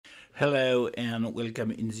Hello and welcome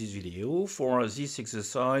in this video for this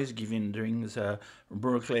exercise given during the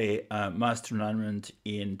Berkeley Math Tournament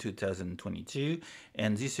in 2022.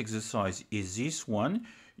 And this exercise is this one.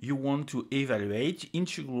 You want to evaluate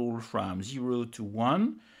integral from 0 to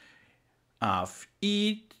 1 of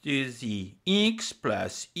e to the x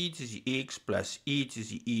plus e to the x plus e to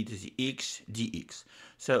the x dx.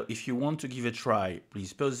 So if you want to give a try,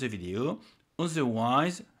 please pause the video.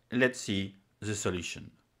 Otherwise, let's see the solution.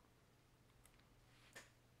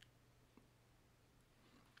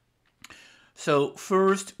 So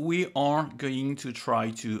first, we are going to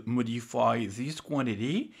try to modify this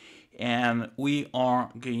quantity, and we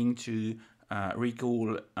are going to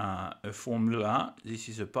recall a formula. This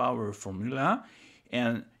is a power formula,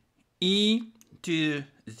 and e to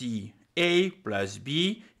the a plus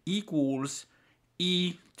b equals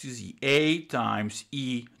e to the a times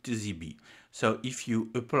e to the b. So if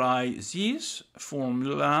you apply this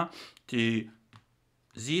formula to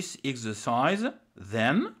this exercise,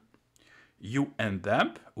 then you end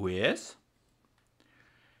up with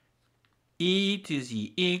e to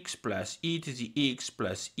the x plus e to the x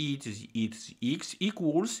plus e to the x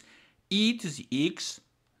equals e to the x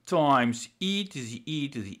times e to the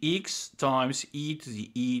x times e to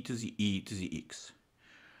the x.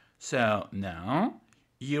 So now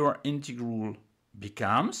your integral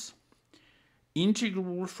becomes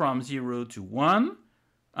integral from 0 to 1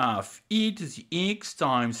 of e to the x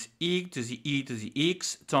times e to the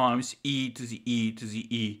x times e to the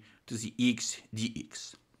x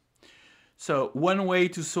dx. So one way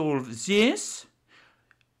to solve this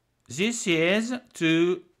is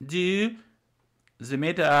to do the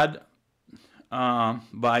method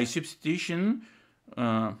by substitution.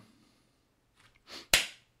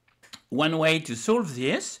 One way to solve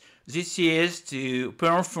this is to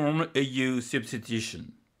perform a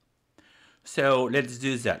U-substitution. So let's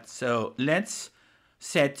do that. So let's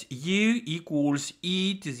set u equals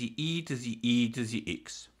e to the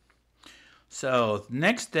x. So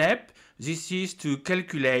next step, this is to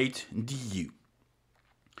calculate du.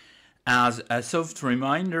 As a soft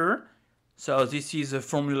reminder, so this is a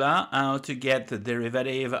formula how to get the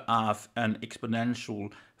derivative of an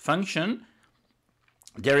exponential function.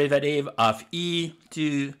 Derivative of e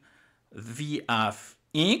to v of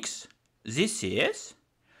x, this is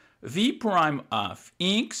v prime of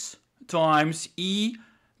x times e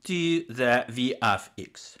to the v of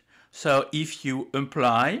x. So if you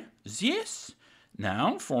apply this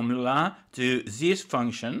now formula to this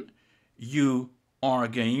function, you are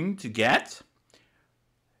going to get,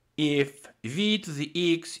 if v to the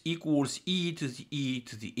x equals e to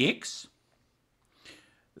the x,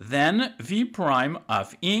 then v prime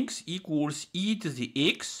of x equals e to the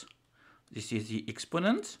x, this is the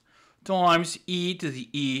exponent, times e to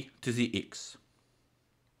the x.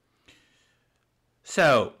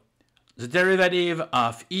 So the derivative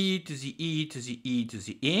of e to the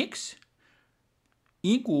x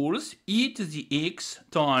equals e to the x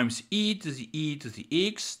times e to the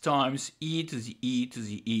x times e to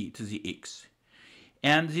the x.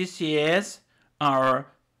 And this is our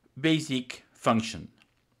basic function.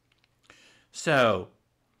 So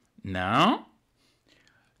now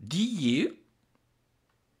du,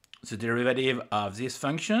 the derivative of this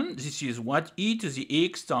function, this is what e to the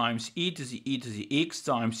x times e to the x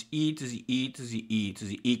times e to the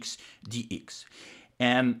x dx.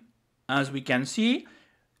 And as we can see,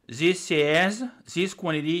 this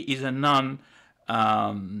quantity is a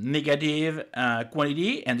non-negative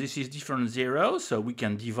quantity, and this is different 0, so we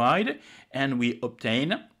can divide, and we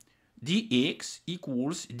obtain dx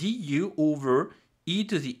equals du over e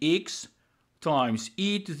to the x times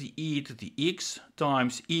e to the x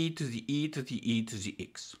times e to the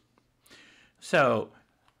x. So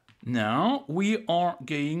now we are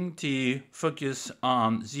going to focus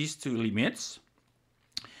on these two limits,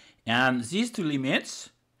 and these two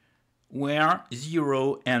limits were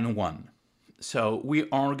 0 and 1. So we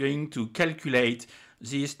are going to calculate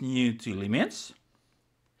these new two limits.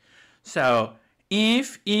 So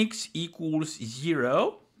if x equals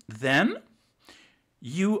 0, then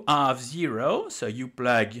u of 0, so you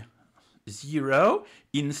plug 0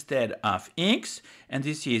 instead of x, and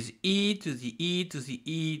this is e to the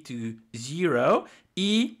 0,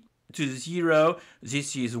 e to the 0,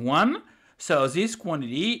 this is 1, so this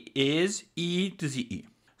quantity is e to the e.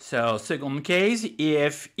 So second case,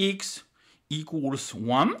 if x equals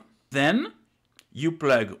 1, then you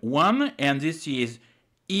plug 1, and this is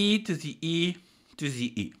e to the e to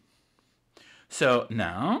the e. So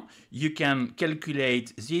now you can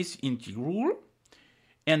calculate this integral,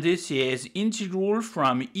 and this is integral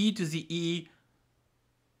from e to the e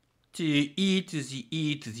to e to the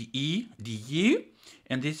e to the e du,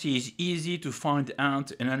 and this is easy to find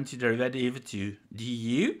out an antiderivative to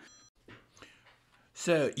du.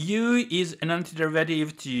 So u is an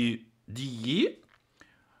antiderivative to du.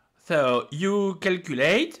 So you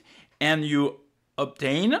calculate and you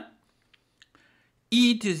obtain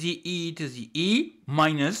e to the e to the e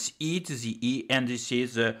minus e to the e, and this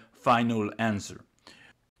is the final answer.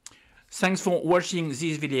 Thanks for watching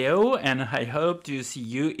this video, and I hope to see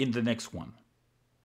you in the next one.